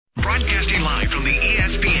Broadcasting live from the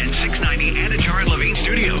ESPN 690 Anajar and Levine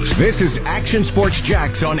studios. This is Action Sports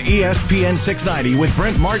Jax on ESPN 690 with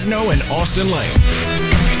Brent Martineau and Austin Lane.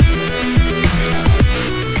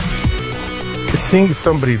 Seeing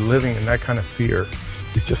somebody living in that kind of fear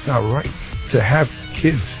is just not right. To have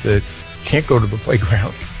kids that can't go to the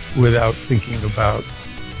playground without thinking about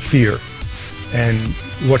fear and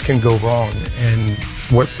what can go wrong and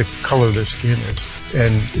what the color of their skin is.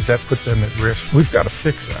 And does that put them at risk? We've got to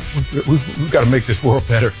fix that. We've got to make this world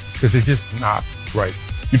better because it's just not right.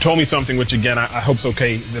 You told me something, which again, I hope it's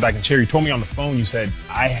okay that I can share. You told me on the phone, you said,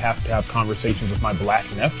 I have to have conversations with my black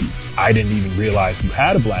nephew. I didn't even realize you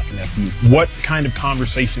had a black nephew. What kind of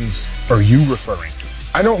conversations are you referring to?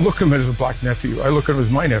 I don't look at him as a black nephew. I look at him as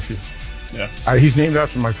my nephew. Yeah. He's named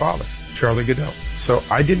after my father, Charlie Goodell. So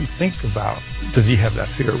I didn't think about, does he have that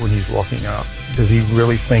fear when he's walking out? Does he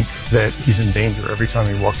really think that he's in danger every time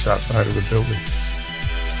he walks outside of the building?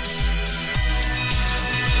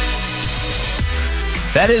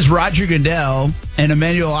 That is Roger Goodell and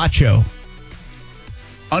Emmanuel Acho.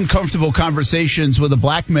 Uncomfortable conversations with a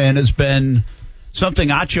black man has been something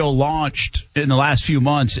Acho launched in the last few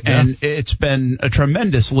months, and it's been a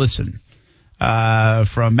tremendous listen.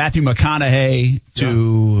 From Matthew McConaughey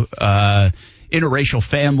to interracial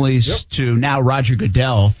families to now Roger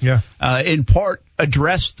Goodell. In part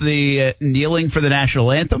addressed the kneeling for the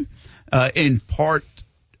national anthem. In part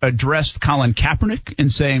addressed Colin Kaepernick in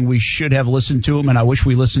saying we should have listened to him, and I wish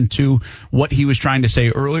we listened to what he was trying to say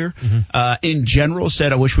earlier. In general,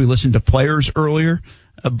 said I wish we listened to players earlier.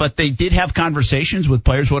 But they did have conversations with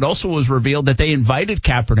players. What also was revealed that they invited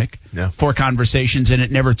Kaepernick for conversations, and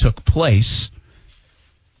it never took place.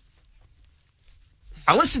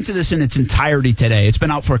 I listened to this in its entirety today. It's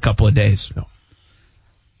been out for a couple of days.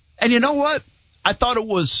 And you know what? I thought it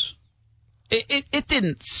was it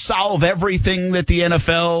didn't solve everything that the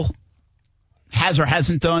NFL has or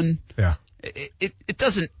hasn't done. It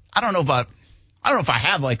doesn't. I don't know if I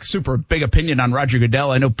have like super big opinion on Roger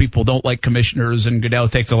Goodell. I know people don't like commissioners, and Goodell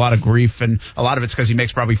takes a lot of grief, and a lot of it's because he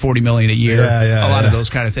makes probably $40 million a year. A lot of those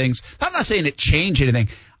kind of things. I'm not saying it changed anything.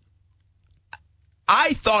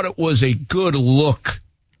 I thought it was a good look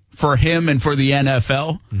for him and for the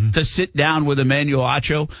NFL to sit down with Emmanuel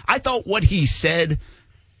Acho. I thought what he said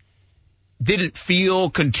didn't feel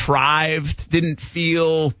contrived, didn't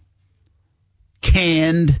feel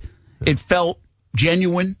canned. It felt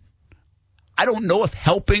genuine. I don't know if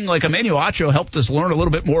helping, like Emmanuel Acho helped us learn a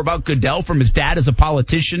little bit more about Goodell from his dad as a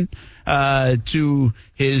politician to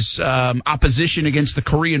his opposition against the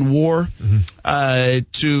Korean War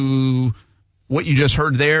to what you just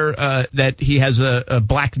heard there, that he has a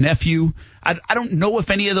black nephew. I don't know if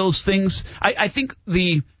any of those things. I think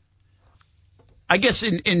I guess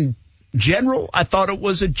in general, I thought it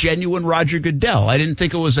was a genuine Roger Goodell. I didn't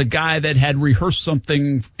think it was a guy that had rehearsed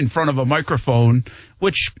something in front of a microphone,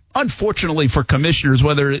 which unfortunately for commissioners,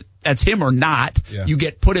 whether that's him or not, you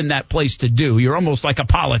get put in that place to do. You're almost like a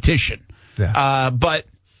politician. But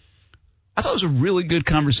I thought it was a really good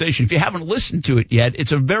conversation. If you haven't listened to it yet,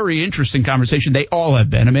 it's a very interesting conversation. They all have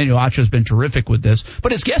been. Emmanuel Acho has been terrific with this,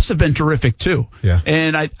 but his guests have been terrific too.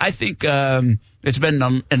 And I think it's been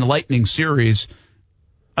an enlightening series.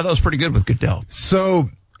 I thought it was pretty good with Goodell. So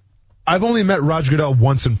I've only met Roger Goodell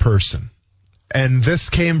once in person, and this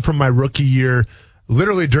came from my rookie year,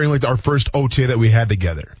 literally during like our first OTA that we had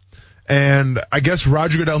together. And I guess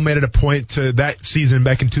Roger Goodell made it a point to that season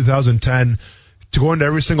back in 2010 to go into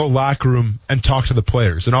every single locker room and talk to the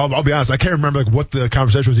players. And I'll be honest, I can't remember like what the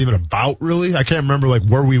conversation was even about, really. I can't remember like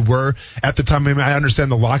where we were at the time. I mean, I understand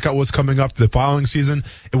the lockout was coming up the following season.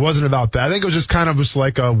 It wasn't about that. I think it was just kind of just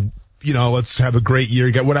like a, let's have a great year,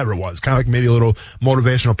 get whatever it was. Kind of like maybe a little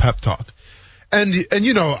motivational pep talk. And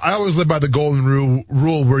I always live by the golden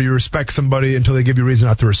rule where you respect somebody until they give you a reason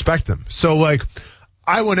not to respect them. So like,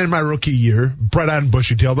 I went in my rookie year, bright-eyed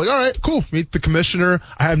bushy-tailed, like, all right, cool, meet the commissioner.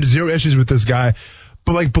 I have zero issues with this guy.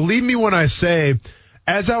 But, like, believe me when I say,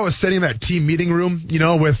 as I was sitting in that team meeting room,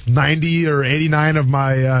 with 90 or 89 of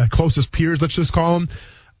my closest peers, let's just call them,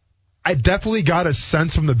 I definitely got a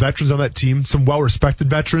sense from the veterans on that team, some well-respected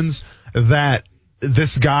veterans, that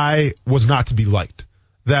this guy was not to be liked,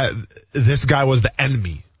 that this guy was the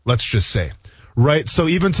enemy, let's just say. Right. So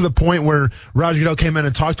even to the point where Roger Goodell came in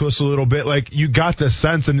and talked to us a little bit, like you got this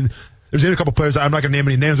sense, and there's even a couple players, I'm not going to name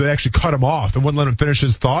any names, but they actually cut him off and wouldn't let him finish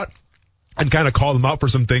his thought and kind of called him out for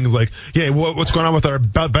some things like, yeah, what's going on with our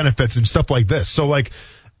benefits and stuff like this. So like,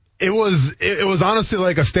 it was honestly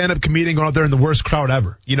like a stand-up comedian going out there in the worst crowd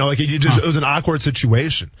ever. It was an awkward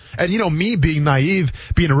situation. And me being naive,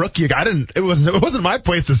 being a rookie, it wasn't my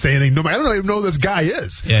place to say anything. I don't even know who this guy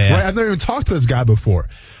is. Right? I've never even talked to this guy before.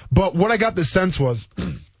 But what I got the sense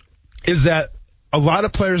is that a lot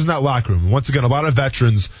of players in that locker room, once again, a lot of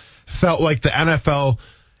veterans, felt like the NFL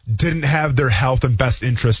didn't have their health and best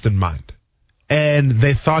interest in mind. And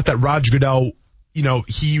they thought that Roger Goodell,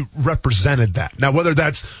 he represented that. Now, whether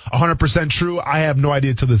that's 100% true, I have no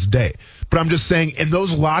idea to this day. But I'm just saying, in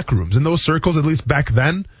those locker rooms, in those circles, at least back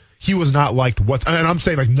then, he was not liked. And I'm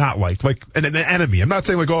saying like not liked, like an enemy. I'm not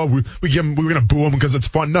saying like, oh, we're going to boo him because it's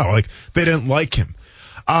fun. No, like they didn't like him.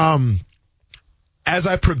 As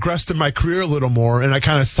I progressed in my career a little more and I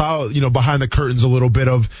kind of saw, behind the curtains a little bit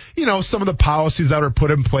of, some of the policies that are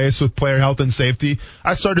put in place with player health and safety,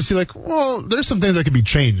 I started to see like, well, there's some things that can be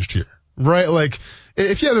changed here, right? Like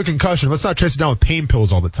if you have a concussion, let's not chase it down with pain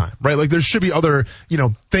pills all the time, right? Like there should be other,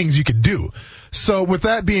 things you could do. So with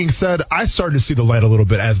that being said, I started to see the light a little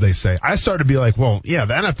bit, as they say. I started to be like, well, yeah,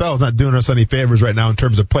 the NFL is not doing us any favors right now in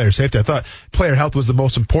terms of player safety. I thought player health was the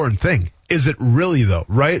most important thing. Is it really though,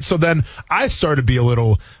 right? So then I started to be a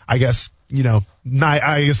little, I guess, a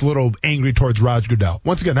little angry towards Roger Goodell.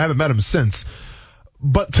 Once again, I haven't met him since.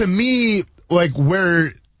 But to me, like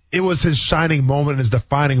where it was his shining moment, his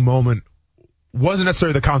defining moment, wasn't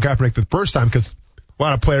necessarily the Colin Kaepernick the first time, because a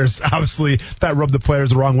lot of players, obviously, that rubbed the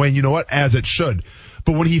players the wrong way, and you know what? As it should.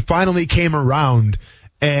 But when he finally came around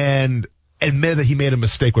and admitted that he made a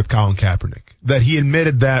mistake with Colin Kaepernick, that he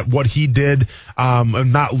admitted that what he did,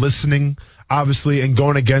 not listening, obviously, and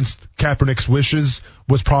going against Kaepernick's wishes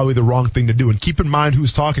was probably the wrong thing to do. And keep in mind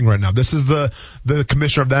who's talking right now. This is the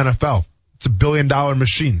commissioner of the NFL. It's $1 billion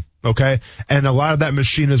machine, okay? And a lot of that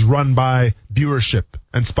machine is run by viewership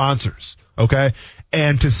and sponsors, okay?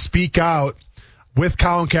 And to speak out with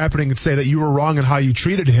Colin Kaepernick and say that you were wrong in how you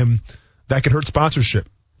treated him, that could hurt sponsorship.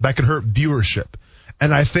 That could hurt viewership.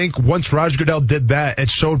 And I think once Roger Goodell did that, it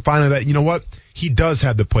showed finally that, you know what? He does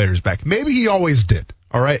have the players back. Maybe he always did.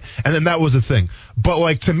 All right. And then that was the thing. But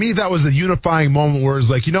like, to me, that was the unifying moment where it's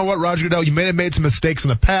like, you know what, Roger Goodell, you may have made some mistakes in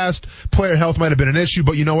the past. Player health might have been an issue,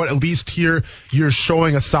 but you know what? At least here you're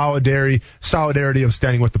showing a solidarity of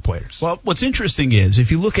standing with the players. Well, what's interesting is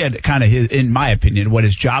if you look at kind of his, in my opinion, what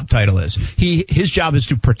his job title is, his job is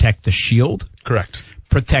to protect the shield. Correct.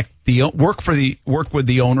 Protect work with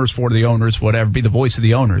the owners, for the owners, whatever, be the voice of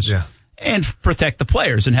the owners. Yeah. And protect the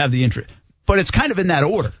players and have the interest. But it's kind of in that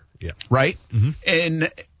order. Yeah. Right? Mm-hmm.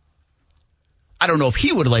 And I don't know if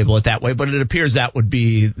he would label it that way, but it appears that would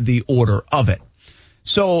be the order of it.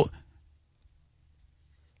 So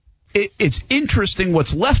it's interesting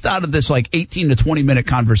what's left out of this like 18 to 20 minute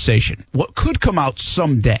conversation. What could come out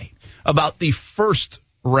someday about the first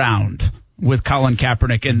round with Colin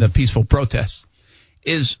Kaepernick and the peaceful protests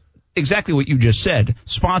is exactly what you just said.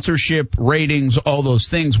 Sponsorship, ratings, all those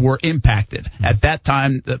things were impacted. At that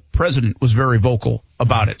time, the president was very vocal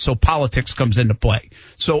about it. So politics comes into play.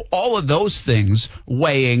 So all of those things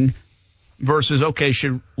weighing versus, okay,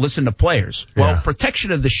 should listen to players. Well,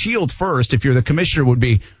 protection of the shield first, if you're the commissioner, would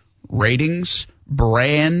be ratings,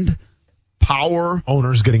 brand, power.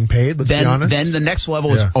 Owners getting paid, let's be honest. Then the next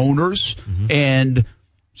level is owners. Mm-hmm. And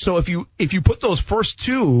so if you put those first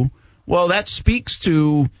two, well, that speaks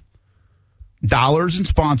to dollars and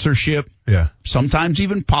sponsorship, sometimes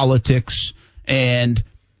even politics and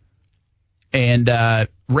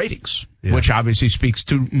ratings, which obviously speaks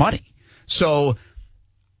to money. So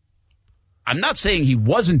I'm not saying he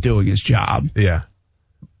wasn't doing his job. Yeah.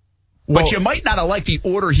 But you might not have liked the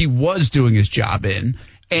order he was doing his job in.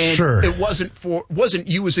 And it wasn't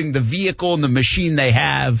using the vehicle and the machine they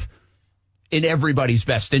have in everybody's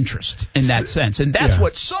best interest in that sense. And that's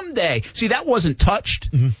what someday, see, that wasn't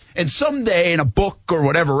touched. Mm-hmm. And someday in a book or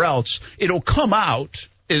whatever else, it'll come out,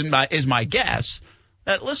 is my guess,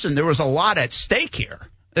 that, listen, there was a lot at stake here.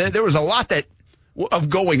 There was a lot of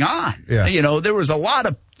going on. Yeah. There was a lot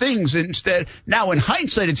of things instead. Now, in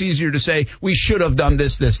hindsight, it's easier to say we should have done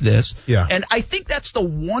this. Yeah. And I think that's the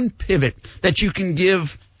one pivot that you can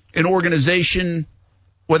give an organization,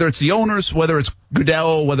 whether it's the owners, whether it's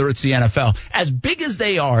Goodell, whether it's the NFL, as big as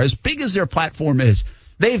they are, as big as their platform is,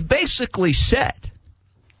 they've basically said,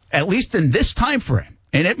 at least in this time frame,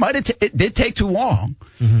 and it did take too long,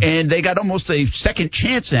 and they got almost a second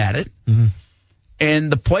chance at it,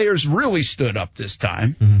 and the players really stood up this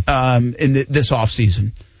time in this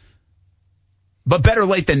offseason. But better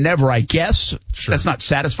late than never, I guess. Sure. That's not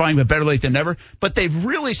satisfying, but better late than never. But they've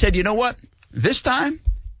really said, you know what? This time,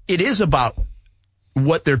 it is about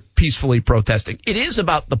what they're peacefully protesting. It is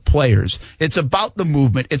about the players. It's about the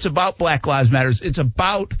movement. It's about Black Lives Matter. It's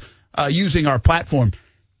about using our platform.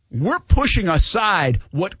 we're pushing aside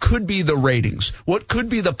what could be the ratings, what could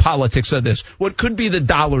be the politics of this, what could be the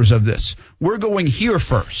dollars of this. We're going here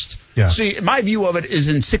first. Yeah. See, my view of it is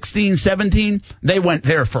in 16, 17, they went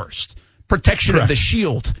there first. Protection Correct. of the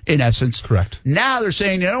shield, in essence. Correct. Now they're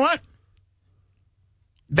saying, you know what?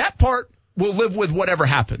 That part will live with whatever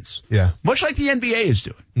happens. Yeah. Much like the NBA is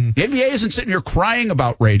doing. The NBA isn't sitting here crying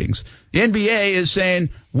about ratings. The NBA is saying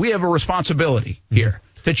we have a responsibility here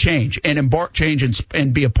to change and embark change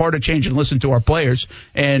and be a part of change and listen to our players.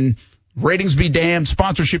 And ratings be damned,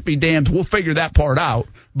 sponsorship be damned. We'll figure that part out.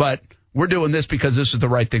 But we're doing this because this is the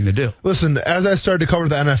right thing to do. Listen, as I started to cover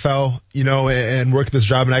the NFL, and work this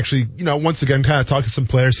job and actually, once again, kind of talk to some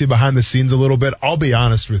players, see behind the scenes a little bit, I'll be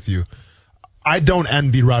honest with you. I don't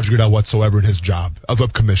envy Roger Goodell whatsoever in his job of a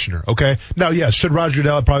commissioner, okay? Now, yes, should Roger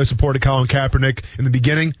Goodell have probably supported Colin Kaepernick in the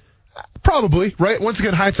beginning? Probably, right? Once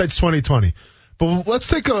again, hindsight's 20/20. But let's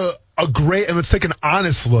take let's take an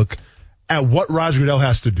honest look at what Roger Goodell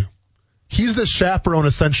has to do. He's the chaperone,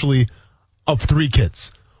 essentially, of 3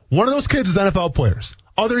 kids. One of those kids is NFL players.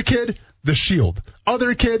 Other kid, the Shield.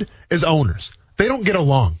 Other kid is owners. They don't get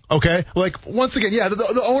along, okay? Like, once again, yeah,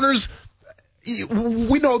 the owners,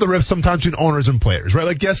 we know the rift sometimes between owners and players, right?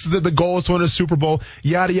 Like, yes, the goal is to win a Super Bowl,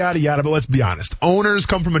 yada, yada, yada, but let's be honest. Owners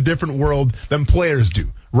come from a different world than players do,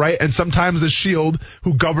 right? And sometimes the Shield,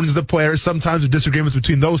 who governs the players, sometimes there's disagreements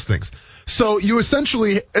between those things. So you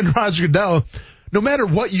essentially, in Roger Goodell, no matter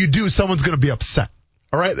what you do, someone's going to be upset,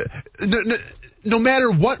 all right? No matter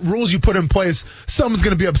what rules you put in place, someone's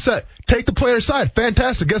going to be upset. Take the player's side.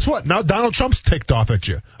 Fantastic. Guess what? Now Donald Trump's ticked off at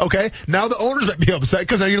you. Okay? Now the owners might be upset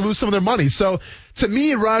because now you're going to lose some of their money. So to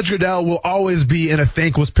me, Roger Goodell will always be in a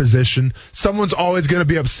thankless position. Someone's always going to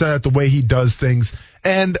be upset at the way he does things.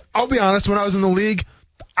 And I'll be honest, when I was in the league,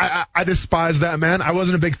 I despised that man. I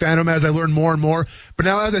wasn't a big fan of him as I learned more and more. But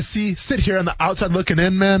now as I sit here on the outside looking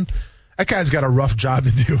in, man, that guy's got a rough job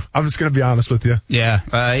to do. I'm just going to be honest with you. Yeah,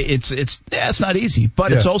 it's not easy,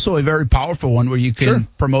 but it's also a very powerful one where you can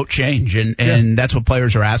promote change, and that's what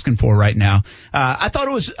players are asking for right now. I thought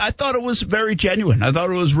it was very genuine. I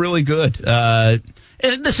thought it was really good.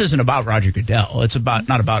 And this isn't about Roger Goodell. It's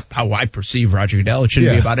not about how I perceive Roger Goodell. It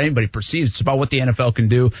shouldn't be about anybody perceives. It's about what the NFL can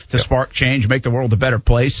do to spark change, make the world a better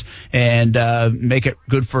place, and make it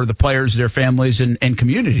good for the players, their families, and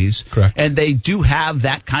communities. Correct. And they do have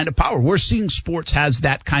that kind of power. We're seeing sports has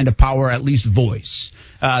that kind of power, at least voice.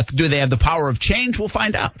 Do they have the power of change? We'll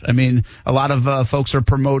find out. I mean, a lot of folks are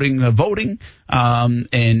promoting voting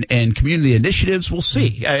and community initiatives. We'll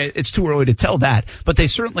see. It's too early to tell that, but they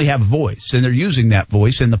certainly have a voice, and they're using that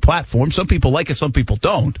voice in the platform. Some people like it, some people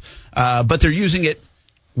don't, but they're using it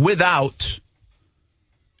without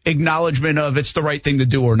acknowledgement of it's the right thing to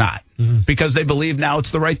do or not, because they believe now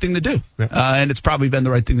it's the right thing to do, and it's probably been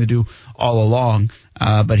the right thing to do all along,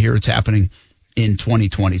 but here it's happening in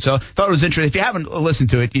 2020. So I thought it was interesting. If you haven't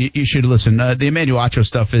listened to it, you should listen. The Emmanuel Acho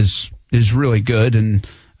stuff is really good, and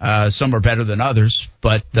some are better than others,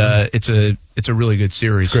 but it's a really good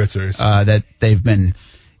series. It's a great series that they've been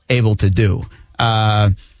able to do.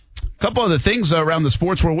 A couple other things around the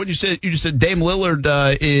sports world. What you said? You just said Dame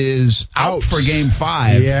Lillard is out for Game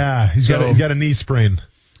 5. Yeah, he's got a knee sprain.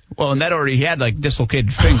 Well, and that already he had like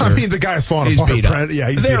dislocated finger. I mean, the guy's falling apart. Beat up.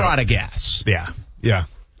 Yeah, they're out of gas. Yeah.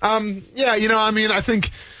 I think,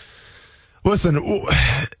 listen,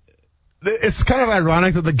 it's kind of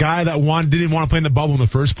ironic that the guy that didn't want to play in the bubble in the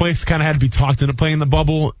first place kind of had to be talked into playing in the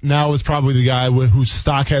bubble. Now is probably the guy whose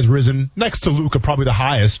stock has risen next to Luka, probably the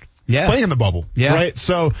highest. Yeah. Playing in the bubble. Yeah. Right.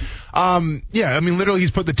 So, literally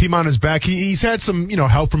he's put the team on his back. He's had some,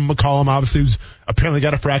 help from McCollum, obviously, who's apparently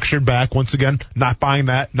got a fractured back. Once again, not buying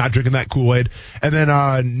that, not drinking that Kool-Aid. And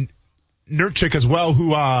then, Nurkic as well,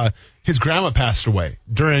 who, his grandma passed away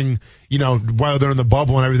during, while they're in the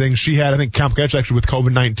bubble and everything. She had, I think, complications actually with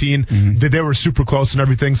COVID-19. They were super close and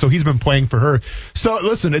everything, so he's been playing for her. So,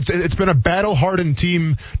 listen, it's been a battle-hardened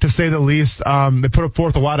team, to say the least. They put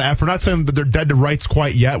forth a lot of effort. Not saying that they're dead to rights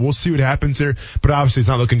quite yet. We'll see what happens here, but obviously it's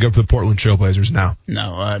not looking good for the Portland Trailblazers now.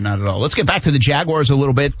 No, not at all. Let's get back to the Jaguars a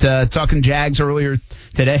little bit. Talking Jags earlier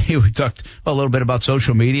today, we talked a little bit about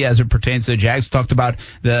social media as it pertains to the Jags. Talked about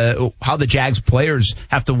how the Jags players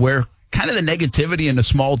have to wear kind of the negativity in a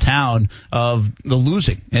small town of the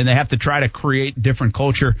losing, and they have to try to create different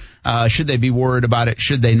culture. Should they be worried about it?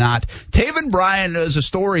 Should they not? Taven Bryan is a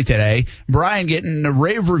story today. Bryan getting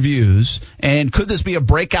rave reviews, and could this be a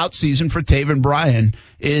breakout season for Taven Bryan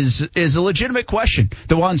is a legitimate question.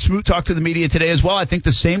 DeJuan Smoot talked to the media today as well. I think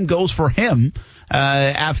the same goes for him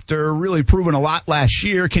after really proving a lot last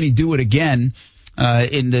year. Can he do it again?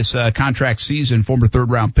 in this contract season, former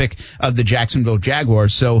third-round pick of the Jacksonville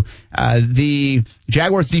Jaguars. So the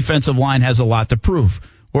Jaguars defensive line has a lot to prove.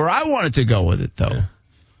 Where I wanted to go with it, though,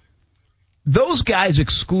 those guys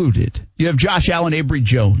excluded, you have Josh Allen, Avery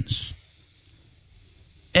Jones.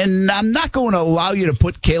 And I'm not going to allow you to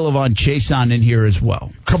put Kayvon Chason in here as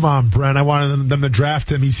well. Come on, Brent. I wanted them to draft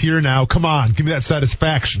him. He's here now. Come on. Give me that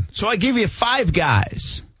satisfaction. So I give you 5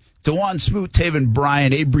 guys. DeJuan Smoot, Taven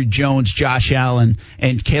Bryan, Avery Jones, Josh Allen,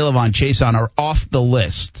 and Kayvon Chason are off the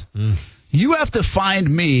list. You have to find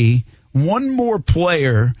me one more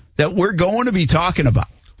player that we're going to be talking about.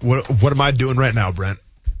 What am I doing right now, Brent?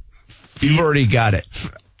 You've already got it.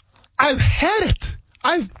 I've had it.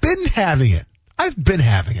 I've been having it.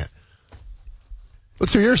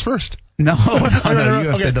 Let's hear yours first. No, you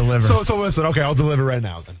have to deliver. So listen, okay, I'll deliver right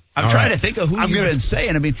now then. I'm trying to think of who you've been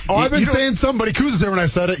saying. I mean, I've been saying somebody. Kuz was there when I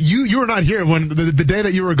said it. You were not here when the day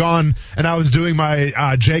that you were gone, and I was doing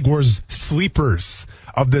my Jaguars sleepers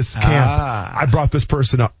of this camp. I brought this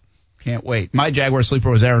person up. Can't wait. My Jaguar sleeper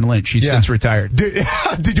was Aaron Lynch. He's since retired. Did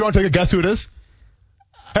you want to take a guess who it is?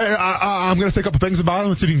 Hey, I'm going to say a couple things about him.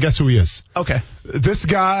 Let's see if you can guess who he is. Okay. This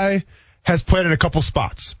guy has played in a couple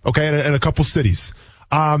spots, okay, in a couple cities.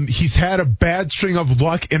 He's had a bad string of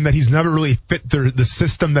luck in that he's never really fit the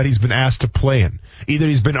system that he's been asked to play in. Either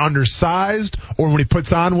he's been undersized, or when he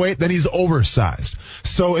puts on weight, then he's oversized.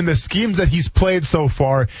 So in the schemes that he's played so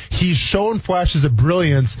far, he's shown flashes of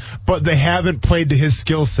brilliance, but they haven't played to his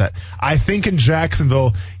skill set. I think in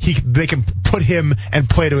Jacksonville, they can put him and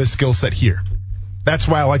play to his skill set here. That's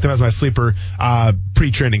why I like him as my sleeper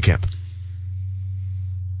pre-training camp.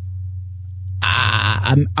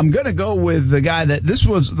 I'm going to go with the guy this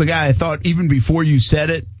was the guy I thought even before you said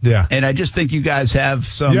it. Yeah. And I just think you guys have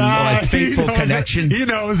some fateful connection. He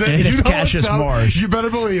knows it. And it's Cassius Marsh. You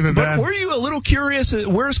better believe it, man. But were you a little curious?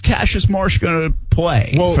 Where's Cassius Marsh going to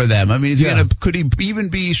play for them? I mean, could he even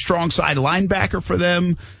be strong side linebacker for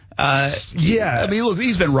them? I mean, look,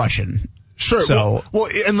 he's been rushing. Sure. So, well,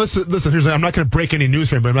 and listen. Here's I'm not going to break any news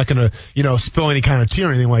for him, but I'm not going to, spill any kind of tea or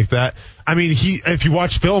anything like that. I mean, if you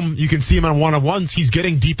watch film, you can see him on one-on-ones. He's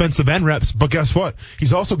getting defensive end reps, but guess what?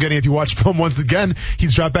 He's also getting, if you watch film once again,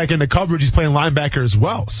 he's dropped back into coverage. He's playing linebacker as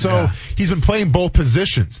well. So he's been playing both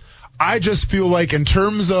positions. I just feel like in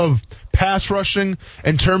terms of pass rushing,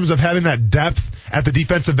 in terms of having that depth at the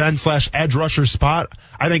defensive end / edge rusher spot,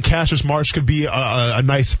 I think Cassius Marsh could be a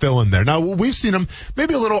nice fill in there. Now, we've seen him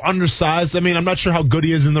maybe a little undersized. I mean, I'm not sure how good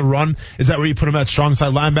he is in the run. Is that where you put him at strong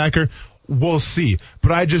side linebacker? We'll see.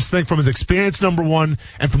 But I just think from his experience, number one,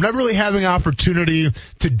 and from never really having an opportunity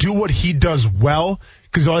to do what he does well,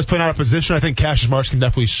 because he's always playing out of position, I think Cassius Marsh can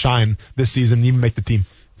definitely shine this season and even make the team.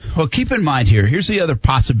 Well, keep in mind here's the other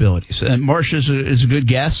possibilities. Marsh is a good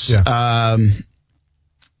guess. Yeah.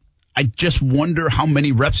 I just wonder how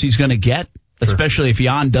many reps he's going to get, especially if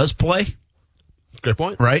Jan does play. Good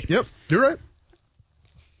point. Right? Yep, you're right.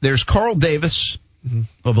 There's Carl Davis, who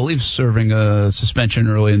I believe serving a suspension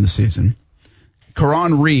early in the season.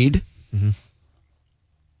 Karan Reed.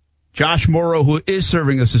 Josh Morrow, who is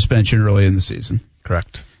serving a suspension early in the season.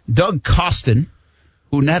 Correct. Doug Costin,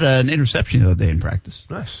 who had an interception the other day in practice.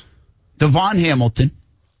 Nice. Devon Hamilton,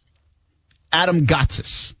 Adam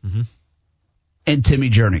Gotsis, and Timmy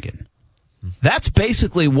Jernigan. That's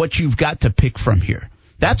basically what you've got to pick from here.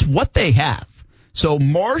 That's what they have. So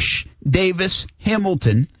Marsh, Davis,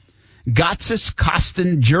 Hamilton, Gotsis,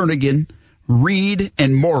 Costin, Jernigan, Reed,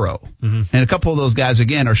 and Morrow. And a couple of those guys,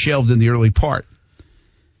 again, are shelved in the early part.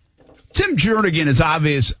 Tim Jernigan is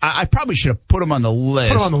obvious. I probably should have put him on the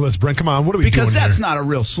list. Put him on the list, Brent. Come on. What are we doing Because that's here? not a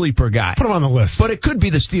real sleeper guy. Put him on the list. But it could be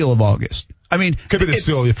the steal of August. I mean, could be the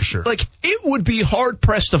steal, yeah, for sure. Like, it would be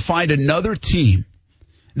hard-pressed to find another team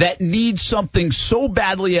that needs something so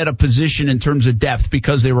badly at a position in terms of depth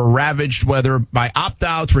because they were ravaged, whether by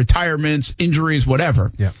opt-outs, retirements, injuries,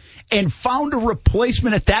 whatever, and found a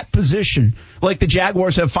replacement at that position like the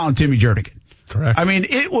Jaguars have found Timmy Jernigan. Correct. I mean,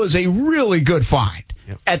 it was a really good find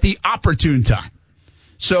at the opportune time.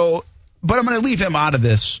 So, but I'm going to leave him out of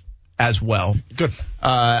this as well. Good.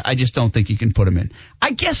 I just don't think you can put him in.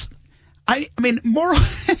 I guess, I mean, more,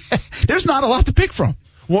 there's not a lot to pick from.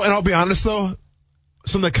 Well, and I'll be honest, though,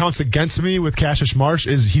 something that counts against me with Cassius Marsh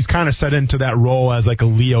is he's kind of set into that role as like a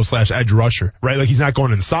Leo / edge rusher, right? Like he's not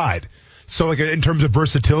going inside. So like in terms of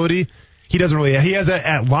versatility, he doesn't really, he has that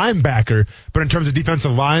at linebacker, but in terms of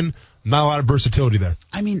defensive line, not a lot of versatility there.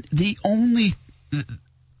 I mean, the only,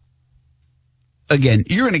 again,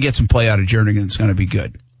 you're going to get some play out of Jernigan. It's going to be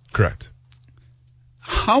good. Correct.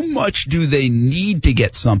 How much do they need to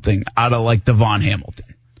get something out of like Devon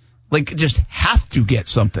Hamilton? Like just have to get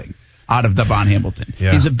something out of Devon Hamilton.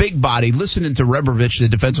 Yeah. He's a big body. Listening to Rebrovich, the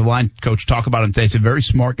defensive line coach, talk about him today, he's a very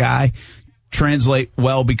smart guy. Translate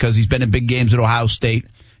well because he's been in big games at Ohio State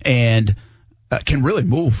and can really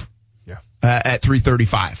move at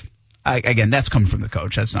 335. Again, that's coming from the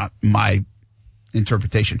coach. That's not my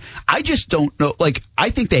interpretation. I just don't know. Like, I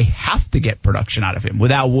think they have to get production out of him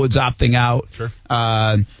without Woods opting out. Sure.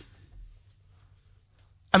 I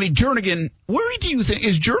mean, Jernigan, where do you think,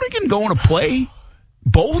 is Jernigan going to play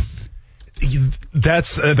both?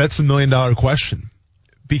 That's a $1 million question,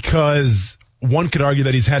 because one could argue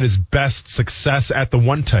that he's had his best success at the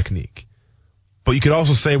one technique, but you could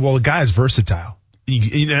also say, well, the guy's versatile.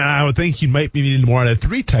 I would think you might be needing more on a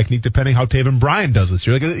 3 technique, depending how Taven Bryan does this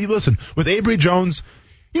year. Like, listen, with Avery Jones,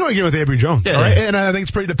 you know what you're getting with Avery Jones, all right? And I think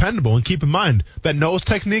it's pretty dependable. And keep in mind that nose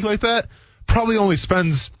technique like that probably only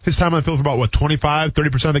spends his time on the field for about 25,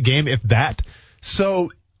 30% of the game, if that.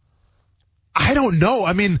 So I don't know.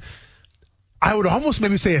 I mean, I would almost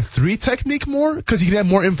maybe say a 3 technique more, because you can have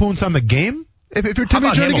more influence on the game. If you're Timmy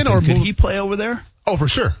Jernigan, or could he play over there? Oh, for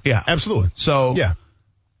sure. Yeah, absolutely. So yeah,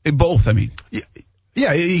 both. I mean.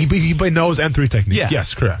 Yeah, he played nose and 3 technique. Yeah.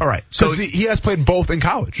 Yes, correct. All right. So he has played both in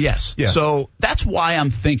college. Yes. Yeah. So that's why I'm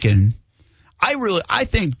thinking, I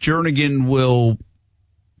think Jernigan will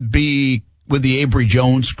be with the Avery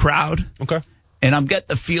Jones crowd. Okay. And I'm getting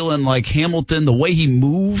the feeling like Hamilton, the way he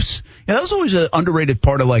moves, that was always an underrated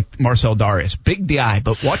part of like Marcel Darius. Big DI,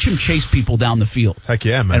 but watch him chase people down the field. Heck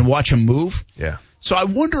yeah, man. And watch him move. Yeah. So I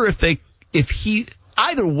wonder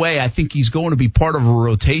either way, I think he's going to be part of a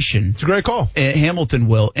rotation. It's a great call. Hamilton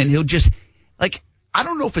will, and he'll just, like, I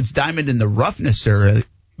don't know if it's diamond in the rough necessarily,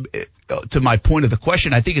 to my point of the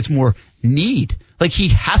question. I think it's more need. Like, he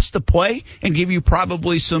has to play and give you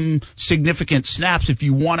probably some significant snaps if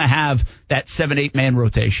you want to have that 7-8 man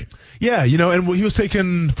rotation. Yeah, and he was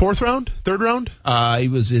taken 4th round, 3rd round? He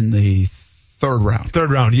was in the 3rd round. 3rd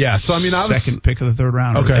round, yeah. So, I mean, second pick of the 3rd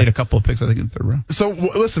round. Okay. Made a couple of picks, I think, in the 3rd round. So,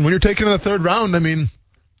 listen, when you're taken in the 3rd round, I mean,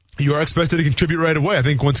 you are expected to contribute right away. I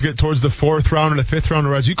think once you get towards the 4th round or the 5th round,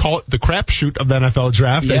 or as you call it, the crapshoot of the NFL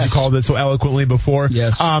draft, as you called it so eloquently before.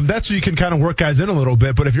 Yes. That's where you can kind of work guys in a little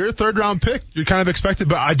bit. But if you're a 3rd round pick, you're kind of expected.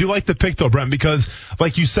 But I do like the pick, though, Brent, because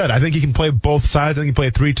like you said, I think he can play both sides. I think he can play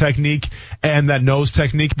a 3 technique and that nose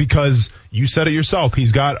technique, because you said it yourself.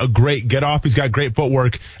 He's got a great get off. He's got great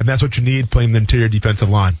footwork, and that's what you need playing the interior defensive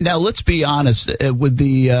line. Now, let's be honest with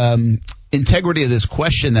the integrity of this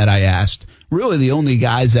question that I asked. Really, the only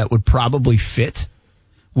guys that would probably fit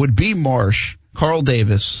would be Marsh, Carl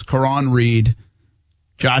Davis, Karan Reed,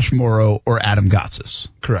 Josh Morrow, or Adam Gotsis.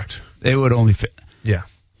 Correct. They would only fit. Yeah.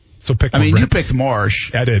 So pick one. I mean, Brent. you picked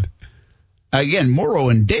Marsh. I did. Again, Morrow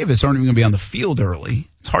and Davis aren't even going to be on the field early.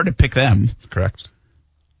 It's hard to pick them. Correct.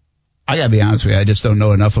 I got to be honest with you. I just don't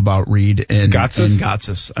know enough about Reed and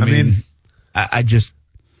Gotsis. I mean,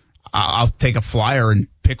 I'll take a flyer and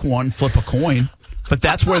pick one, flip a coin. But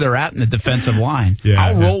that's where they're at in the defensive line. Yeah,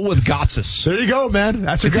 I'll roll with Gotsis. There you go, man.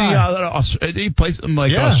 That's your guy. He plays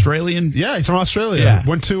like Australian. Yeah, he's from Australia. Yeah.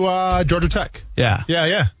 Went to Georgia Tech. Yeah.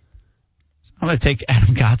 Yeah. I'm going to take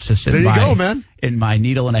Adam Gotsis in my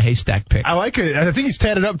needle in a haystack pick. I like it. I think he's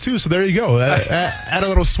tatted up, too, so there you go. Add a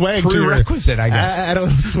little swag to your... Prerequisite, I guess. Add a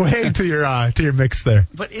little swag to your mix there.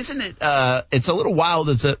 But isn't it... it's a little wild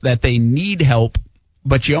that they need help,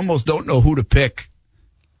 but you almost don't know who to pick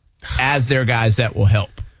as their guys that will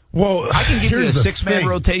help. Well, I can give you a 6-man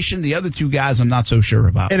rotation. The other 2 guys I'm not so sure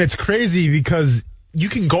about. And it's crazy because you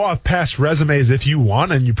can go off past resumes if you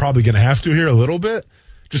want, and you're probably going to have to here a little bit,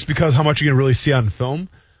 just because how much you can really see on film.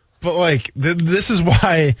 But, like, this is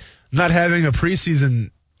why not having a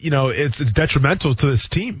preseason, it's detrimental to this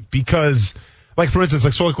team. Because, like, for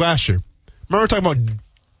instance, like last year. Remember talking about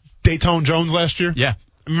Dayton Jones last year? Yeah.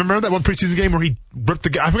 Remember that one preseason game where he ripped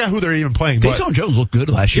the guy? I forgot who they were even playing. Dayton Jones looked good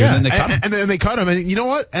last year, and then they cut him. And then they cut him, and you know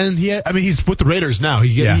what? And he's with the Raiders now.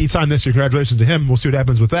 He signed this year. Congratulations to him. We'll see what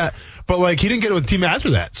happens with that. But, like, he didn't get it with the team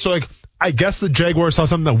after that. So, like, I guess the Jaguars saw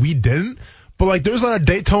something that we didn't. But, like, there's a lot of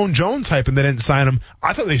Dayton Jones hype, and they didn't sign him.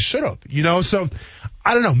 I thought they should have, So,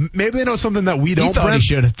 I don't know. Maybe they know something that we don't. He thought he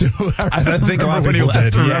should have, too. I think a lot of people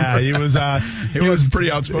did. Yeah, he was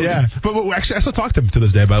pretty outspoken. Yeah. But actually, I still talk to him to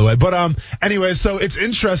this day, by the way. But anyway, so it's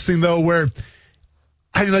interesting, though, where,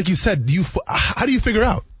 I mean, like you said, how do you figure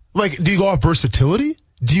out? Like, do you go off versatility?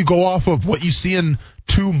 Do you go off of what you see in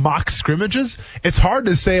 2 mock scrimmages? It's hard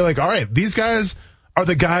to say, like, all right, these guys are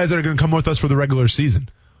the guys that are going to come with us for the regular season.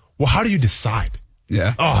 Well, how do you decide?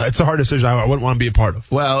 Yeah. Oh, it's a hard decision I wouldn't want to be a part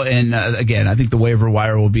of. Well, and again, I think the waiver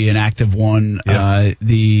wire will be an active one. Yeah.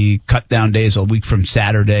 The cut down days a week from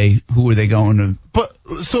Saturday. Who are they going to? But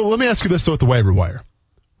so let me ask you this, though, with the waiver wire,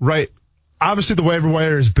 right? obviously the waiver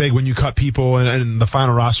wire is big when you cut people and the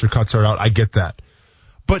final roster cuts are out. I get that.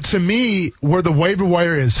 But to me, where the waiver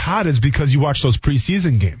wire is hot is because you watch those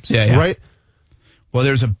preseason games. Yeah. Right? Well,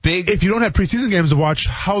 there's a big... If you don't have preseason games to watch,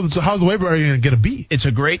 how's the waiver wire going to be? It's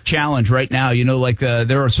a great challenge right now. You know, like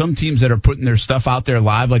there are some teams that are putting their stuff out there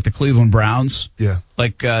live, like the Cleveland Browns. Yeah.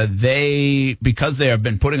 Like because they have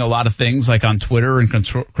been putting a lot of things like on Twitter and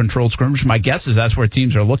controlled scrimmage, my guess is that's where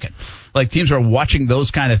teams are looking. Like teams are watching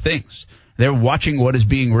those kind of things. They're watching what is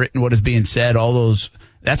being written, what is being said, all those.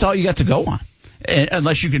 That's all you got to go on,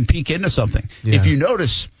 unless you can peek into something. Yeah. If you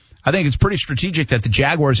notice, I think it's pretty strategic that the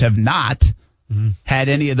Jaguars have not had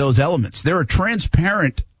any of those elements. They're a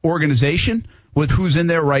transparent organization with who's in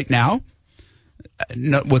there right now.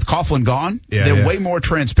 With Coughlin gone, they're way more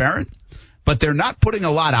transparent, but they're not putting a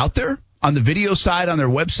lot out there on the video side on their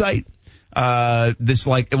website.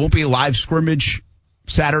 It won't be a live scrimmage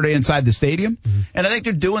Saturday inside the stadium. And I think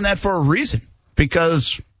they're doing that for a reason,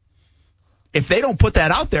 because if they don't put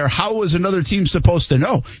that out there, how is another team supposed to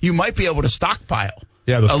know? You might be able to stockpile.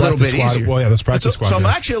 Yeah, a little bit easier. Well, yeah, those practice squad. So I'm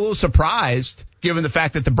actually a little surprised, given the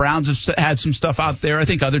fact that the Browns have had some stuff out there. I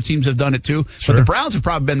think other teams have done it too. Sure. But the Browns have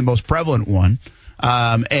probably been the most prevalent one.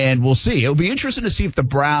 And we'll see. It'll be interesting to see if the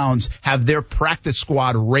Browns have their practice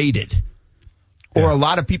squad rated. Or a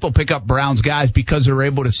lot of people pick up Browns guys because they're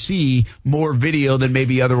able to see more video than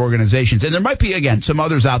maybe other organizations. And there might be, again, some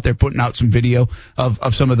others out there putting out some video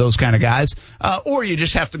of some of those kind of guys. Or you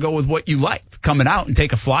just have to go with what you like coming out and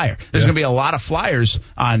take a flyer. There's going to be a lot of flyers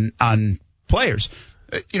on players.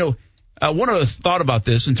 One of us thought about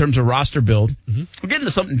this in terms of roster build. We're getting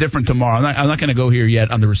to something different tomorrow. I'm not going to go here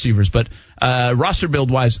yet on the receivers, but roster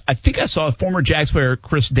build-wise, I think I saw a former Jags player,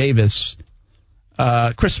 Chris Smith.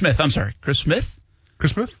 Chris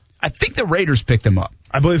Smith? I think the Raiders picked him up.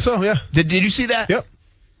 I believe so, yeah. Did you see that? Yep.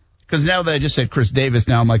 Because now that I just said Chris Davis,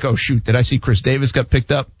 now I'm like, oh, shoot, did I see Chris Davis got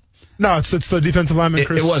picked up? No, it's the defensive lineman,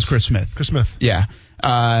 Chris. It was Chris Smith. Chris Smith. Yeah.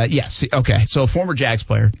 Yes. Okay. So a former Jags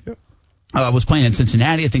player. Yep. Was playing in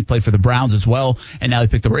Cincinnati, I think played for the Browns as well, and now he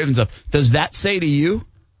picked the Ravens up. Does that say to you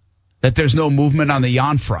that there's no movement on the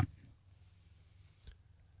Jan front?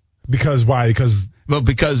 Because why? Because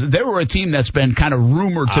they were a team that's been kind of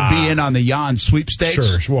rumored to be in on the Jan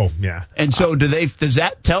sweepstakes. Sure. Well, yeah. And so does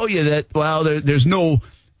that tell you that, well, there's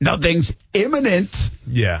nothing's imminent,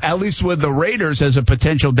 at least with the Raiders as a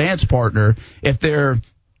potential dance partner, if they're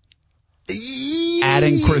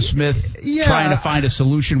adding Chris Smith, trying to find a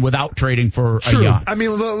solution without trading for a Jan. I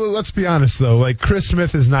mean, let's be honest, though. Like, Chris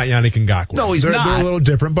Smith is not Yannick Ngakoue. No, he's not. They're a little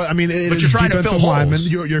different, but, I mean, you're trying to fill holes.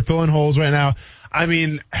 You're filling holes right now. I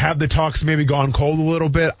mean, have the talks maybe gone cold a little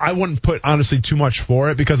bit? I wouldn't put, honestly, too much for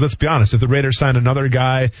it, because let's be honest, if the Raiders signed another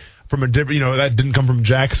guy from a different, that didn't come from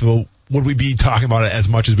Jacksonville, would we be talking about it as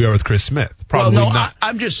much as we are with Chris Smith? Probably not.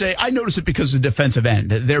 I'm just saying, I notice it because of defensive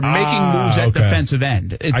end. They're making moves at defensive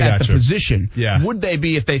end, at the position. Yeah. Would they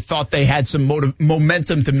be if they thought they had some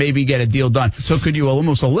momentum to maybe get a deal done? So could you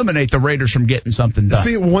almost eliminate the Raiders from getting something done?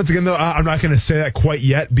 See, once again, though, I'm not going to say that quite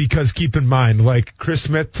yet, because keep in mind, like, Chris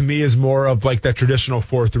Smith to me is more of like that traditional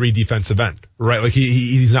 4-3 defensive end, right? Like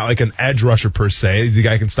he's not like an edge rusher per se. He's a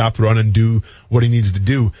guy who can stop the run and do what he needs to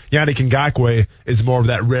do. Yannick Ngakoue is more of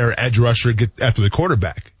that rare edge rusher get after the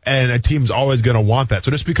quarterback. And a team's always going to want that. So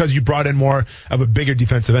just because you brought in more of a bigger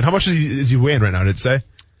defensive end, how much is he weighing right now, did it say?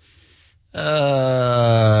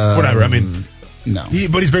 Whatever. I mean, no.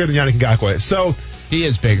 But he's bigger than Yannick Ngakoue. So he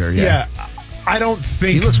is bigger, yeah. I don't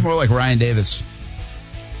think. He looks more like Ryan Davis.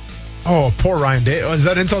 Oh, poor Ryan Davis. Is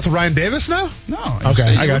that insult to Ryan Davis now? No.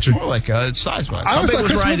 Okay, I got you. More like size-wise. How big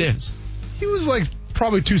was Ryan Davis? He was like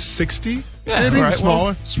probably 260. Yeah, maybe right.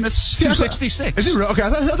 smaller. Well, Smith's 266. Is he real? Okay, I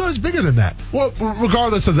thought it was bigger than that. Well,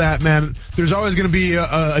 regardless of that, man, there's always going to be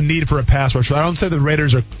a need for a pass rusher. I don't say the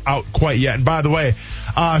Raiders are out quite yet. And by the way,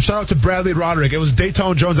 shout out to Bradley Roderick. It was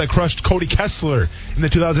Dayton Jones that crushed Cody Kessler in the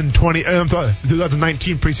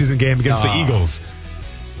 2019 preseason game against the Eagles.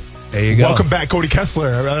 There you go. Welcome back, Cody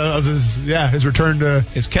Kessler. His return to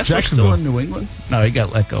Is Kessler Jacksonville. still in New England? No, he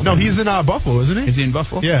got let go. No, he's in Buffalo, isn't he? Is he in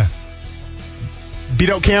Buffalo? Yeah. Beat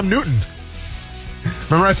out Cam Newton.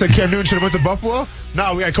 Remember I said Cam Newton should have went to Buffalo?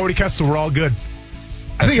 No, we got Cody Kessler. We're all good.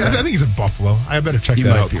 I think he's in Buffalo. I better check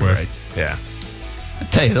that out quick. Right. Yeah. I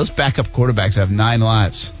tell you, those backup quarterbacks have 9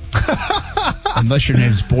 lives. Unless your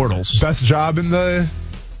name's Bortles. Best job in the...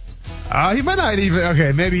 he might not even...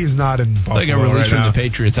 Okay, maybe he's not in Buffalo. I think I released from the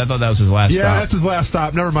Patriots. I thought that was his last stop. Yeah, that's his last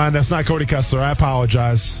stop. Never mind. That's not Cody Kessler. I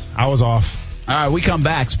apologize. I was off. All right, we come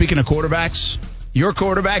back. Speaking of quarterbacks, your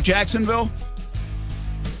quarterback, Jacksonville,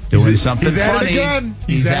 doing something funny. At it again.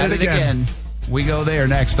 He's at it again. We go there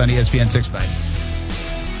next on ESPN 690.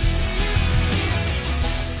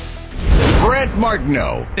 Brent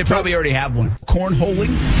Martineau. They probably already have one.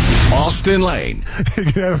 Cornholing. Austin Lane. You're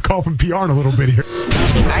going to have a call from PR in a little bit here.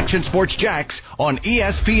 Action Sports Jacks on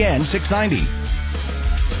ESPN 690.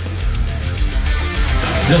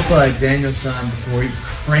 Just like Danielson before he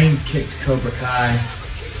crane kicked Cobra Kai,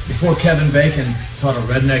 before Kevin Bacon taught a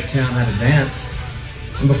redneck town how to dance,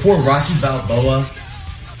 and before Rocky Balboa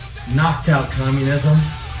knocked out communism,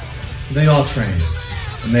 they all trained,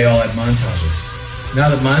 and they all had montages. Now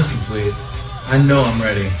that mine's complete, I know I'm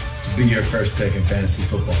ready to be your first pick in fantasy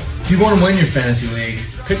football. If you want to win your fantasy league,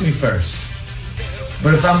 pick me first.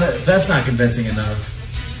 But if that's not convincing enough,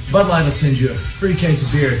 Bud Light will send you a free case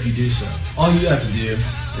of beer if you do so. All you have to do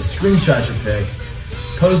is screenshot your pick,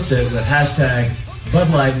 post it with hashtag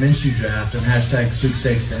Bud Light Minshew Draft and hashtag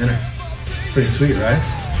sweepstakes to enter. Pretty sweet,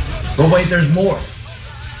 right? But wait, there's more.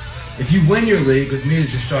 If you win your league with me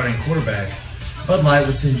as your starting quarterback, Bud Light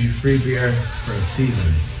will send you free beer for a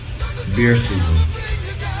season. Beer season.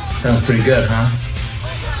 Sounds pretty good, huh?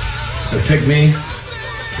 So pick me,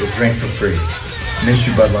 you'll drink for free.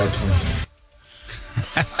 Minshew Bud Light 20.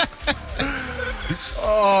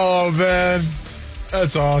 Oh, man.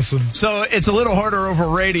 That's awesome. So it's a little harder over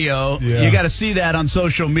radio. Yeah. You got to see that on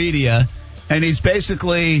social media. And he's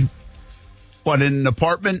basically, in an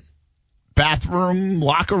apartment, bathroom,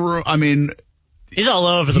 locker room? I mean, he's all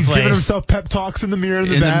over the place. He's giving himself pep talks in the mirror in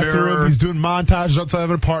the bathroom. He's doing montages outside of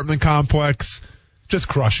an apartment complex. Just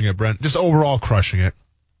crushing it, Brent. Just overall crushing it.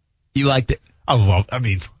 You liked it? I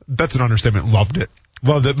mean, that's an understatement. Loved it.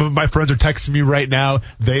 Loved it. My friends are texting me right now.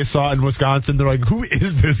 They saw it in Wisconsin. They're like, who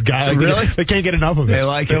is this guy? Like, really? They can't get enough of it. They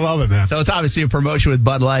like it. They love it, man. So it's obviously a promotion with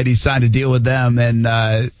Bud Light. He signed a deal with them. And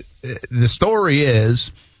the story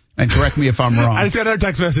is, and correct me if I'm wrong. I just got another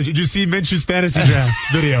text message. Did you see Minshew's fantasy draft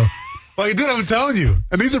video? Like, dude, I'm telling you.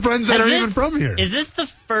 And these are friends that aren't even from here. Is this the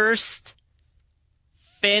first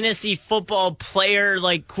fantasy football player,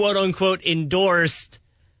 like, quote-unquote, endorsed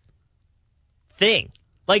thing?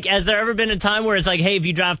 Like, has there ever been a time where it's like, hey, if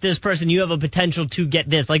you draft this person, you have a potential to get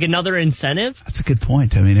this, like another incentive? That's a good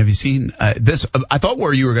point. I mean, have you seen this? I thought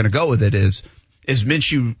where you were going to go with it is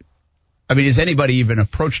Minshew. I mean, has anybody even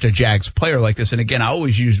approached a Jags player like this? And again, I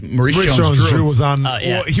always use Maurice Jones-Drew. Was on.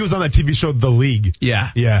 Well, he was on that TV show, The League.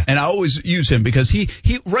 Yeah. And I always use him because he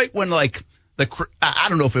right when like I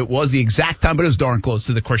don't know if it was the exact time, but it was darn close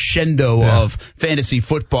to the crescendo of fantasy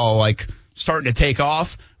football, like starting to take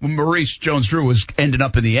off. When Maurice Jones-Drew was ending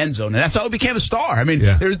up in the end zone, and that's how he became a star. I mean,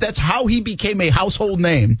 that's how he became a household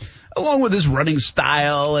name, along with his running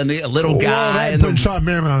style and a little guy and putting Sean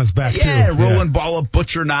Merriman on his back too. Rolling ball up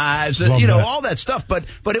butcher knives, all that stuff. But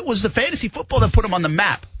it was the fantasy football that put him on the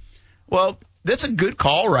map. Well, that's a good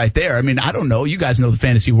call right there. I mean, I don't know. You guys know the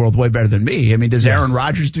fantasy world way better than me. I mean, does Aaron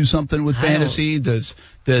Rodgers do something with fantasy? Does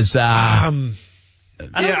I'm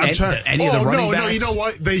trying. Any of the running backs? No, you know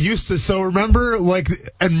what? They used to. So remember,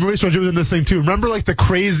 and Maurice was doing this thing too. Remember, the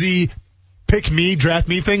crazy pick me, draft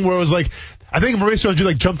me thing, where it was I think Maurice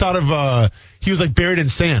Jones-Drew jumped out of he was buried in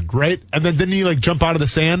sand, right? And then didn't he jump out of the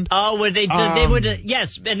sand? Oh, where they would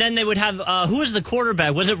yes, and then they would have who was the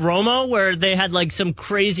quarterback? Was it Romo, where they had some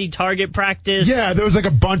crazy target practice? Yeah, there was a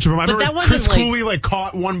bunch of them. I remember Chris Cooley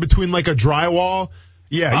caught one between a drywall.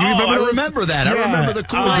 Yeah, you remember those? I remember that. Yeah. I remember the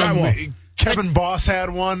Cooley drywall. Kevin Boss had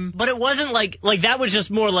one. But it wasn't like that was just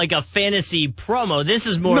more like a fantasy promo. This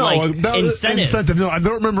is more incentive. No, I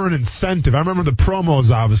don't remember an incentive. I remember the promos,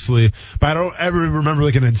 obviously, but I don't ever remember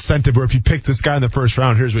an incentive where if you pick this guy in the first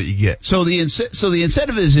round, here's what you get. So the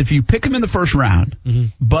incentive is if you pick him in the first round,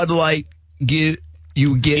 Bud Light you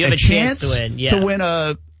get a chance to win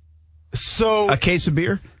a case of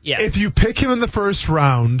beer. Yeah. If you pick him in the first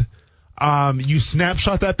round, you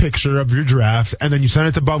snapshot that picture of your draft, and then you send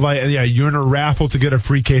it to Bud Light, and you're in a raffle to get a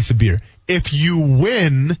free case of beer. If you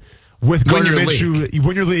win with Gardner Minshew, you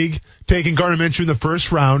win your league, taking Gardner Minshew in the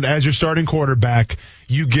first round as your starting quarterback,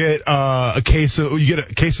 you get a case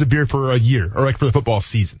of beer for a year, or for the football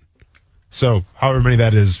season. So however many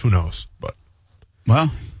that is, who knows? But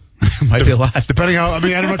might be a lot. Depending how, I'm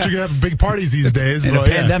not sure you have big parties these days. In a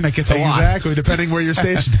pandemic, it's a lot. Exactly, depending where you're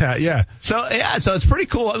stationed at, yeah. So it's pretty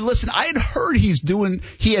cool. Listen, I had heard he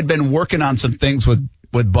had been working on some things with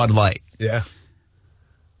Bud Light. Yeah.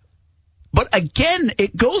 But again,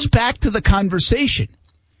 it goes back to the conversation.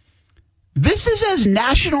 This is as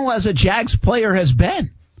national as a Jags player has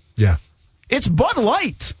been. Yeah. It's Bud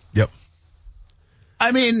Light. Yep.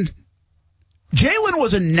 I mean, Jalen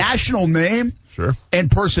was a national name. Sure. And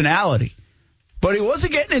personality. But he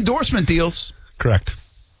wasn't getting endorsement deals. Correct.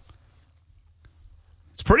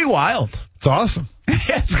 It's pretty wild. It's awesome.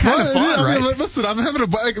 It's kind of fun, right? Listen, I'm having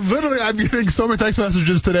literally, I'm getting so many text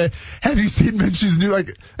messages today. Have you seen Minshew's new?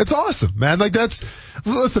 It's awesome, man. Listen,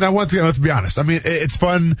 let's be honest. I mean, it's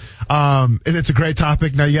fun. And it's a great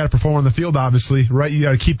topic. Now you got to perform on the field, obviously, right? You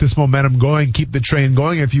got to keep this momentum going, keep the train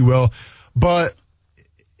going, if you will. But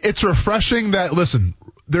it's refreshing that, listen,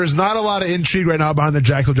 there's not a lot of intrigue right now behind the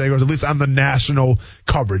Jacksonville Jaguars, at least on the national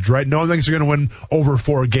coverage, right? No one thinks they're going to win over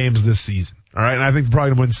 4 games this season. All right. And I think they're probably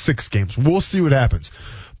going to win 6 games. We'll see what happens.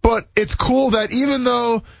 But it's cool that even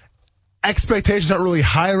though expectations aren't really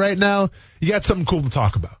high right now, you got something cool to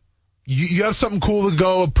talk about. You have something cool to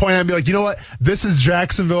go point at and be like, you know what? This is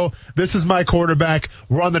Jacksonville. This is my quarterback.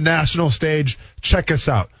 We're on the national stage. Check us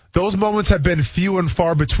out. Those moments have been few and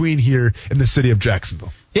far between here in the city of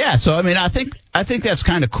Jacksonville. Yeah, so I mean, I think that's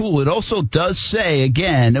kind of cool. It also does say,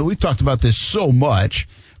 again, and we've talked about this so much,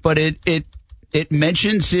 but it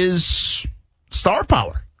mentions his star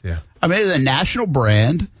power. Yeah. I mean, the national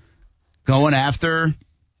brand going after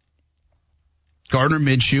Gardner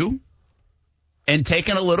Minshew and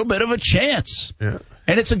taking a little bit of a chance. Yeah.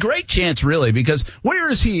 And it's a great chance, really, because where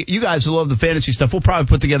is he? You guys love the fantasy stuff. We'll probably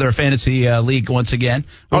put together a fantasy league once again.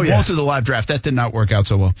 We won't do the live draft. That did not work out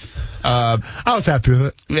so well. I was happy with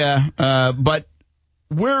it. Yeah. But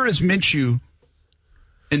where is Minshew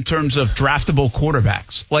in terms of draftable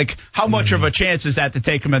quarterbacks? Like, how much of a chance is that to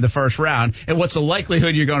take him in the first round? And what's the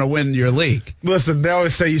likelihood you're going to win your league? Listen, they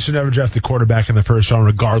always say you should never draft a quarterback in the first round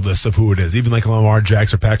regardless of who it is. Even like Lamar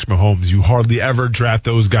Jackson or Patrick Mahomes, you hardly ever draft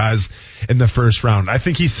those guys in the first round. I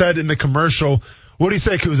think he said in the commercial, what did he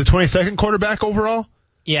say? It was a 22nd quarterback overall?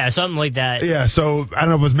 Yeah, something like that. Yeah, so I don't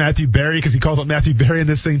know if it was Matthew Berry because he calls out Matthew Berry in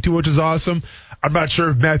this thing too, which is awesome. I'm not sure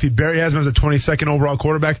if Matthew Berry has him as a 22nd overall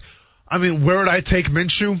quarterback. I mean, where would I take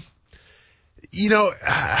Minshew? You know,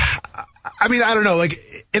 I mean, I don't know.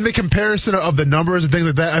 Like, in the comparison of the numbers and things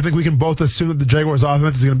like that, I think we can both assume that the Jaguars'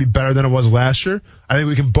 offense is going to be better than it was last year. I think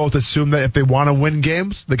we can both assume that if they want to win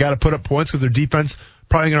games, they got to put up points because their defense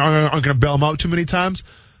probably aren't going to bail them out too many times.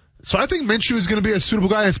 So I think Minshew is going to be a suitable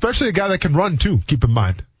guy, especially a guy that can run, too, keep in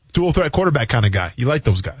mind. Dual threat quarterback kind of guy. You like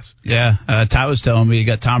those guys. Yeah. Ty was telling me you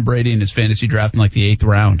got Tom Brady in his fantasy draft in like the 8th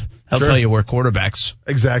round. That'll tell you where quarterbacks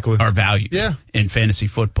are valued in fantasy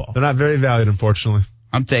football. They're not very valued, unfortunately.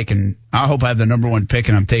 I hope I have the number 1 pick,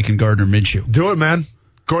 and I'm taking Gardner Minshew. Do it, man.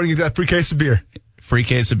 Go ahead and get that free case of beer. Free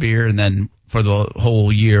case of beer, and then for the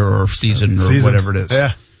whole year or season or whatever it is.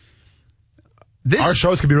 Yeah. Our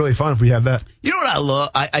shows could be really fun if we have that. You know what I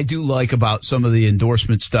love? I do like about some of the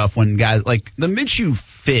endorsement stuff when guys, like, the Minshew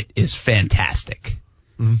fit is fantastic.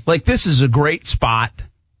 Mm-hmm. Like, this is a great spot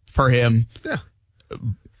for him. Yeah.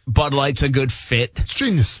 Bud Light's a good fit. It's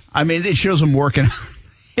genius. I mean, it shows him working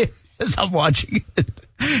as I'm watching it.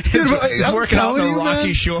 He's working out in the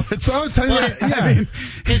Rocky shorts. So I'm telling you, I mean,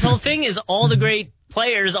 his whole thing is all the great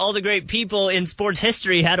players, all the great people in sports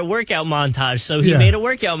history had a workout montage, so he made a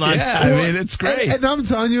workout montage. Yeah, I mean, it's great. And I'm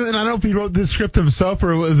telling you, and I don't know if he wrote the script himself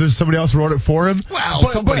or if there's somebody else wrote it for him. Well,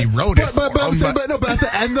 somebody wrote it for him. I'm saying at the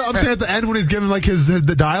end, I'm saying at the end when he's giving like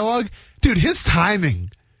the dialogue, dude, his timing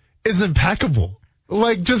is impeccable.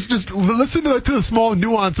 Like, just listen to the small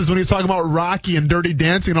nuances when he's talking about Rocky and Dirty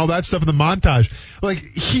Dancing and all that stuff in the montage. Like,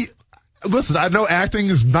 listen, I know acting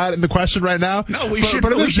is not in the question right now. No,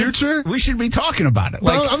 but in the future, we should be talking about it.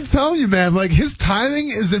 Like, I'm telling you, man, like, his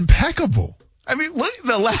timing is impeccable. I mean, look at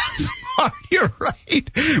the last part. You're right.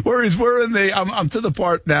 Whereas we're in I'm to the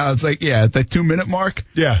part now. It's like, the 2-minute mark.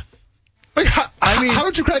 Yeah. Like, how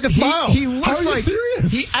don't you crack a smile? He looks how are you like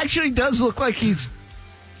serious? He actually does look like he's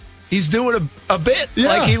doing a bit. Yeah.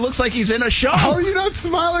 Like, he looks like he's in a show. How are you not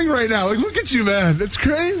smiling right now? Like, look at you, man. It's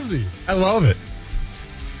crazy. I love it.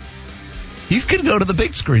 He's going to go to the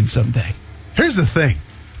big screen someday. Here's the thing.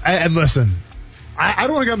 And listen, I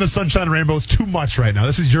don't want to get on the sunshine and rainbows too much right now.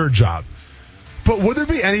 This is your job. But would there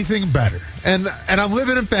be anything better? And I'm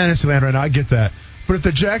living in fantasy land right now. I get that. But if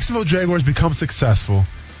the Jacksonville Jaguars become successful,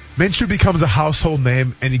 Minshew becomes a household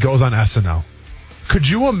name and he goes on SNL. Could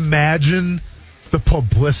you imagine the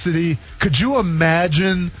publicity? Could you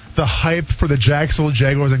imagine the hype for the Jacksonville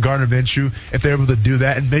Jaguars and Gardner Minshew if they're able to do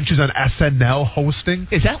that? And Minshew's on SNL hosting?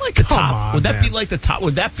 Is that like the top? On, would that man. be like the top?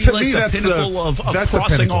 Would that be to like me, the pinnacle of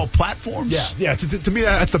crossing all platforms? Yeah. To me,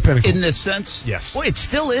 that's the pinnacle. In this sense? Yes. Boy, it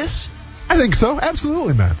still is? I think so.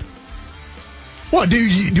 Absolutely, man. What, do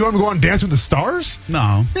you want to go out and dance with the stars?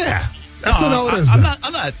 No. Yeah.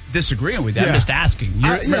 I'm not disagreeing with you. I'm just asking.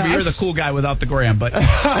 You're the cool guy without the gram, but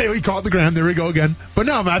we caught the gram. There we go again. But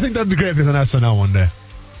no, man, I think that'd be great if he's on SNL one day.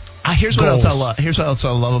 Here's what else I love. Here's what else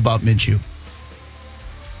I love about Minshew.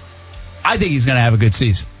 I think he's going to have a good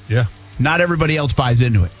season. Yeah. Not everybody else buys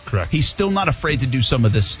into it. Correct. He's still not afraid to do some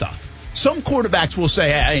of this stuff. Some quarterbacks will say,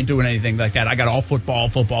 hey, I ain't doing anything like that. I got all football.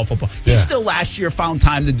 He still last year found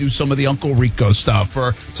time to do some of the Uncle Rico stuff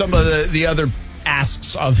or some of the other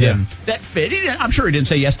asks of him that fit. I'm sure he didn't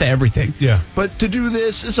say yes to everything. Yeah. But to do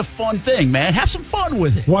this is a fun thing, man. Have some fun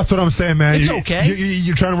with it. Well, that's what I'm saying, man. It's okay.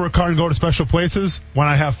 You're trying to work hard and go to special places. Why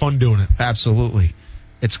not have fun doing it? Absolutely.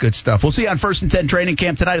 It's good stuff. We'll see you on 1st and 10 training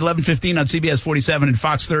camp tonight, 11:15 on CBS 47 and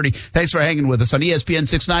Fox 30. Thanks for hanging with us on ESPN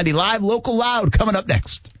 690 Live, Local Loud, coming up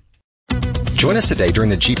next. Join us today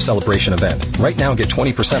during the Jeep Celebration event. Right now, get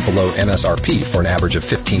 20% below MSRP for an average of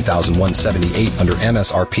 $15,178 under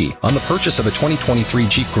MSRP on the purchase of a 2023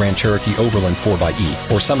 Jeep Grand Cherokee Overland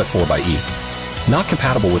 4xE or Summit 4xE. Not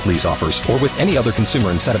compatible with lease offers or with any other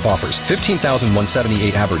consumer incentive offers.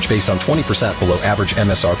 $15,178 average based on 20% below average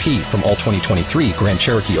MSRP from all 2023 Grand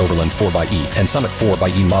Cherokee Overland 4xE and Summit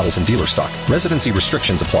 4xE models in dealer stock. Residency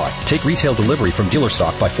restrictions apply. Take retail delivery from dealer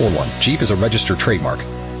stock by 4/1. Jeep is a registered trademark.